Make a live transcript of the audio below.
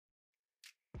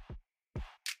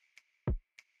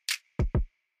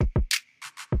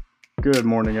Good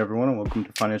morning, everyone, and welcome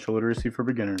to Financial Literacy for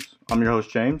Beginners. I'm your host,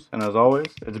 James, and as always,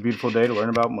 it's a beautiful day to learn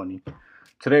about money.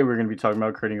 Today, we're going to be talking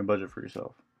about creating a budget for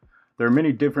yourself. There are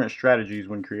many different strategies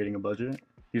when creating a budget.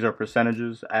 These are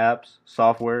percentages, apps,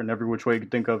 software, and every which way you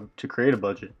can think of to create a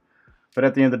budget. But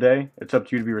at the end of the day, it's up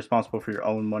to you to be responsible for your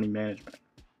own money management.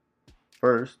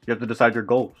 First, you have to decide your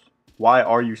goals. Why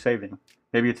are you saving?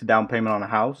 Maybe it's a down payment on a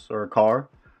house or a car,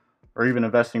 or even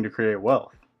investing to create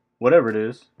wealth. Whatever it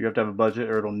is, you have to have a budget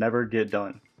or it'll never get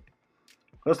done.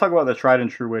 Let's talk about the tried and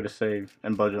true way to save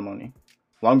and budget money.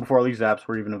 Long before all these apps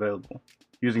were even available,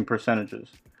 using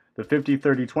percentages. The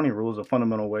 50-30-20 rule is a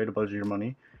fundamental way to budget your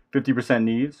money. 50%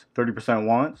 needs, 30%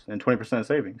 wants, and 20%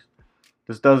 savings.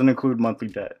 This doesn't include monthly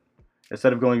debt.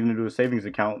 Instead of going into a savings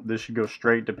account, this should go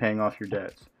straight to paying off your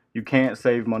debts. You can't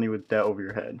save money with debt over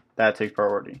your head. That takes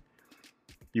priority.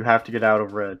 You have to get out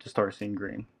of red to start seeing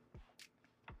green.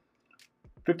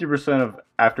 50% of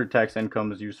after-tax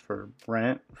income is used for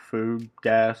rent, food,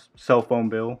 gas, cell phone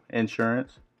bill,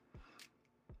 insurance.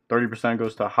 30%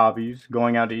 goes to hobbies,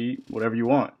 going out to eat, whatever you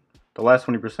want. The last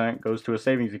 20% goes to a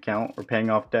savings account or paying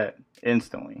off debt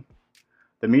instantly.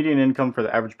 The median income for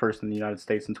the average person in the United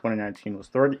States in 2019 was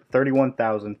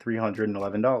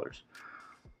 $31,311.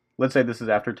 Let's say this is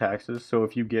after taxes, so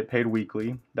if you get paid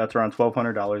weekly, that's around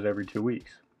 $1,200 every 2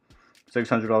 weeks.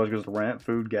 $600 goes to rent,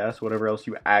 food, gas, whatever else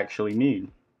you actually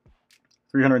need.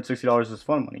 $360 is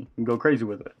fun money. You can go crazy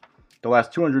with it. The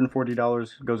last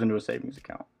 $240 goes into a savings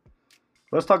account.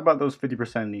 Let's talk about those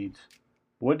 50% needs.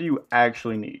 What do you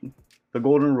actually need? The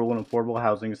golden rule in affordable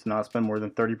housing is to not spend more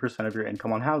than 30% of your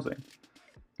income on housing.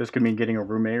 This could mean getting a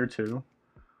roommate or two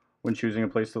when choosing a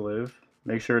place to live.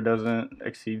 Make sure it doesn't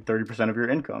exceed 30% of your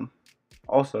income.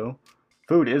 Also,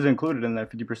 food is included in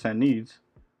that 50% needs,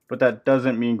 but that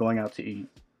doesn't mean going out to eat.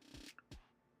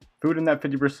 Food in that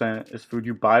 50% is food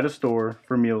you buy at a store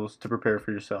for meals to prepare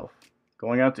for yourself.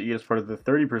 Going out to eat is part of the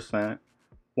 30%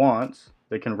 wants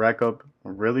that can rack up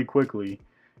really quickly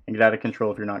and get out of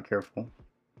control if you're not careful.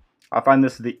 I find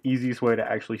this is the easiest way to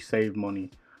actually save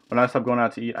money. When I stopped going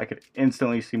out to eat, I could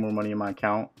instantly see more money in my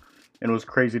account, and it was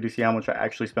crazy to see how much I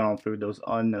actually spent on food that was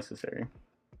unnecessary.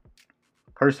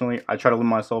 Personally, I try to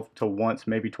limit myself to once,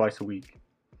 maybe twice a week.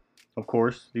 Of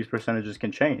course, these percentages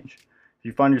can change. If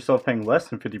you find yourself paying less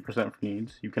than 50% for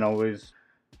needs, you can always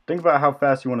think about how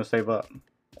fast you want to save up.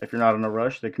 If you're not in a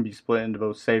rush, they can be split into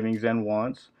both savings and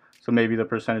wants, so maybe the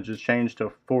percentages change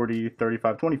to 40,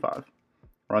 35, 25.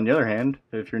 Or on the other hand,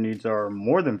 if your needs are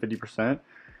more than 50%,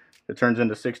 it turns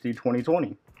into 60, 20,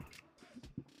 20.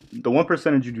 The one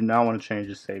percentage you do not want to change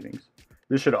is savings.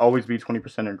 This should always be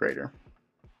 20% or greater.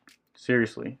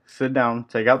 Seriously, sit down,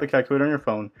 take out the calculator on your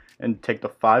phone, and take the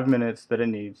 5 minutes that it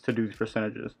needs to do these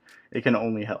percentages. It can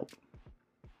only help.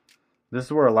 This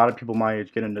is where a lot of people my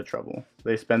age get into trouble.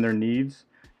 They spend their needs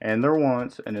and their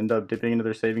wants and end up dipping into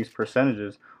their savings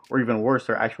percentages, or even worse,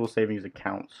 their actual savings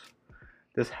accounts.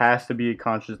 This has to be a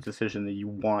conscious decision that you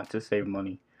want to save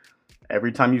money.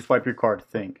 Every time you swipe your card,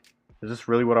 think, is this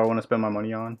really what I want to spend my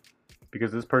money on?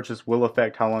 Because this purchase will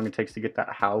affect how long it takes to get that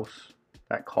house,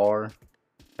 that car,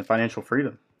 and financial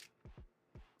freedom.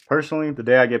 Personally, the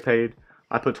day I get paid,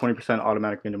 I put 20%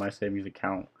 automatically into my savings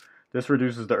account. This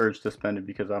reduces the urge to spend it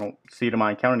because I don't see it in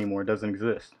my account anymore. It doesn't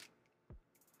exist.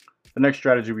 The next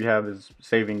strategy we have is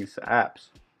savings apps.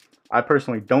 I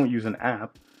personally don't use an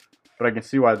app, but I can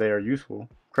see why they are useful.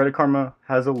 Credit Karma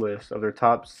has a list of their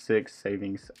top 6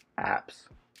 savings apps.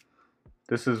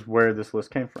 This is where this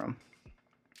list came from.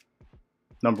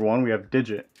 Number 1, we have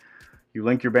Digit. You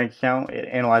link your bank account, it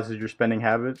analyzes your spending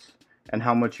habits and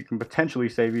how much you can potentially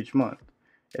save each month.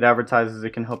 It advertises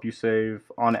it can help you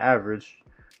save, on average,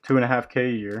 $2.5K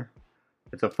a year.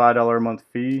 It's a $5 a month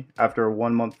fee after a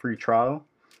 1-month free trial.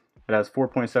 It has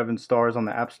 4.7 stars on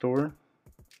the App Store.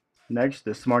 Next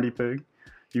is SmartyPig.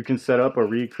 You can set up a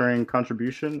recurring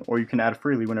contribution, or you can add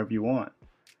freely whenever you want.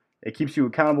 It keeps you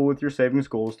accountable with your savings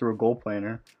goals through a goal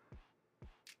planner.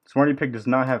 SmartyPig does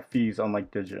not have fees unlike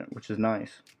Digit, which is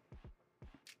nice.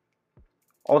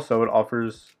 Also, it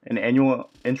offers an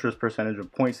annual interest percentage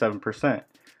of 0.7%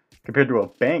 compared to a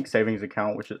bank savings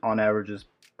account, which on average is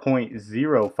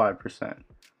 0.05%.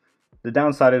 The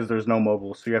downside is there's no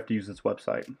mobile, so you have to use its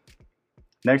website.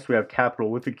 Next, we have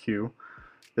Capital with a Q.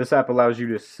 This app allows you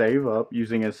to save up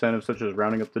using incentives such as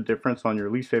rounding up the difference on your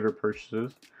least favorite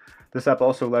purchases. This app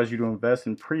also allows you to invest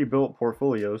in pre-built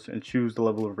portfolios and choose the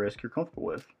level of risk you're comfortable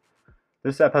with.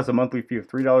 This app has a monthly fee of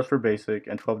 $3 for basic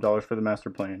and $12 for the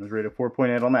master plan. It was rated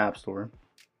 4.8 on the App Store.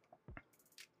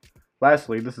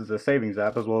 Lastly, this is a savings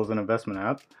app as well as an investment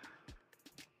app.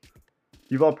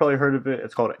 You've all probably heard of it.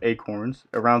 It's called Acorns.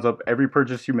 It rounds up every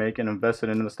purchase you make and invests it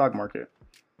into the stock market.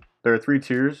 There are 3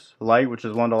 tiers. Light, which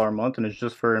is $1 a month and is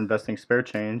just for investing spare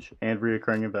change and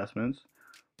recurring investments.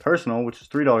 Personal, which is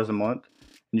 $3 a month,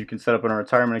 and you can set up a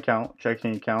retirement account,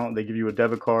 checking account. They give you a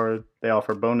debit card. They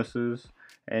offer bonuses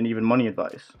and even money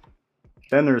advice.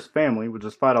 Then there's family, which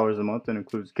is $5 a month and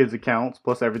includes kids accounts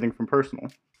plus everything from personal.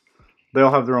 They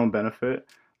all have their own benefit.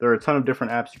 There are a ton of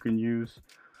different apps you can use.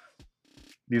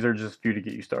 These are just a few to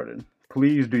get you started.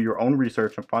 Please do your own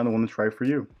research and find the one that's right for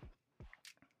you.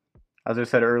 As I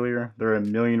said earlier, there are a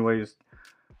million ways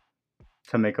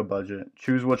to make a budget.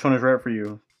 Choose which one is right for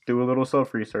you. Do a little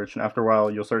self-research, and after a while,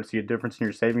 you'll start to see a difference in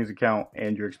your savings account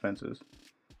and your expenses.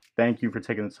 Thank you for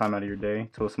taking the time out of your day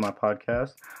to listen to my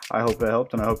podcast. I hope it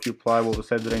helped, and I hope you apply what was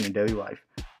said today in your daily life.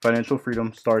 Financial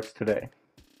freedom starts today.